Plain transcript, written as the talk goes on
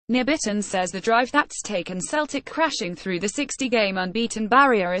Bitton says the drive that's taken Celtic crashing through the 60-game unbeaten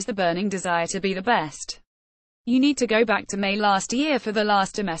barrier is the burning desire to be the best. You need to go back to May last year for the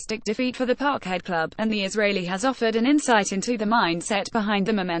last domestic defeat for the Parkhead club, and the Israeli has offered an insight into the mindset behind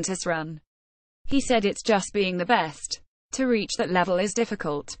the momentous run. He said it's just being the best. To reach that level is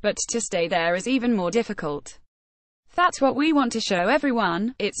difficult, but to stay there is even more difficult. That's what we want to show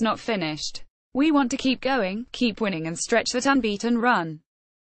everyone, it's not finished. We want to keep going, keep winning and stretch that unbeaten run.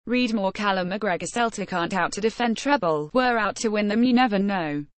 Read more. Callum McGregor: Celtic aren't out to defend treble, we're out to win them. You never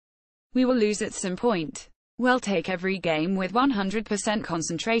know. We will lose at some point. We'll take every game with 100%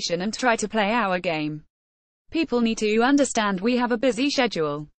 concentration and try to play our game. People need to understand we have a busy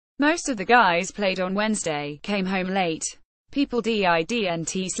schedule. Most of the guys played on Wednesday, came home late. People didn't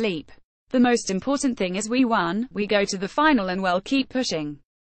sleep. The most important thing is we won, we go to the final and we'll keep pushing.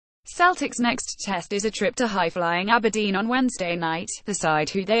 Celtic's next test is a trip to high-flying Aberdeen on Wednesday night, the side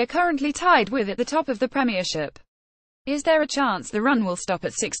who they are currently tied with at the top of the Premiership. Is there a chance the run will stop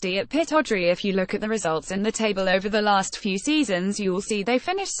at 60 at Pittodrie? If you look at the results in the table over the last few seasons, you'll see they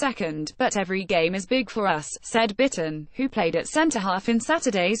finished second, but every game is big for us, said Bitton, who played at centre-half in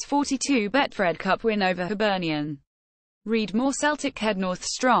Saturday's 42 Betfred Cup win over Hibernian. Read more. Celtic head north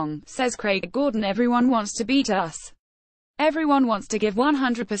strong, says Craig Gordon. Everyone wants to beat us. Everyone wants to give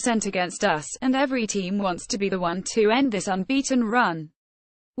 100% against us, and every team wants to be the one to end this unbeaten run.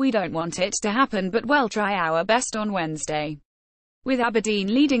 We don't want it to happen, but we'll try our best on Wednesday. With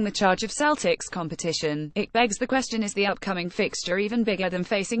Aberdeen leading the charge of Celtic's competition, it begs the question, is the upcoming fixture even bigger than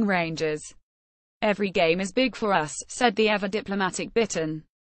facing Rangers? Every game is big for us, said the ever-diplomatic Bitton.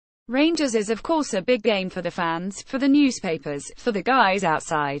 Rangers is of course a big game for the fans, for the newspapers, for the guys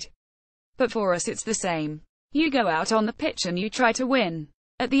outside. But for us it's the same. You go out on the pitch and you try to win.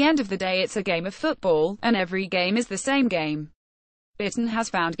 At the end of the day it's a game of football, and every game is the same game. Bitton has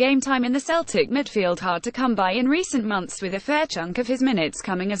found game time in the Celtic midfield hard to come by in recent months, with a fair chunk of his minutes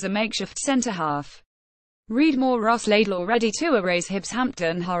coming as a makeshift centre-half. Read more. Ross Laidlaw ready to erase Hibs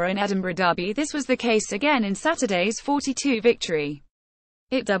Hampton horror in Edinburgh derby. This was the case again in Saturday's 42 victory.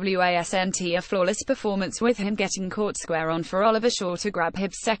 It wasn't a flawless performance, with him getting caught square on for Oliver Shaw to grab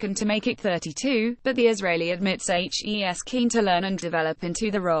Hibs' second to make it 32, but the Israeli admits he's keen to learn and develop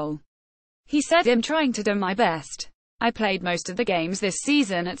into the role. He said, "I'm trying to do my best. I played most of the games this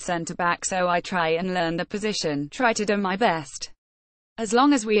season at centre-back, so I try and learn the position, try to do my best. As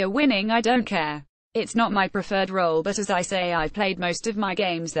long as we are winning I don't care. It's not my preferred role, but as I say, I played most of my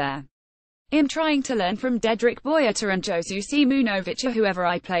games there. I'm trying to learn from Dedrick Boyata and Josu Simunovic or whoever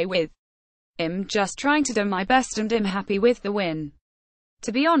I play with. I'm just trying to do my best and I'm happy with the win.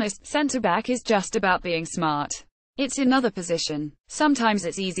 To be honest, centre-back is just about being smart. It's another position. Sometimes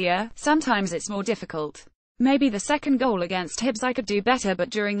it's easier, sometimes it's more difficult. Maybe the second goal against Hibs I could do better, but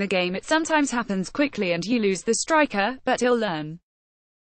during the game it sometimes happens quickly and you lose the striker, but he'll learn.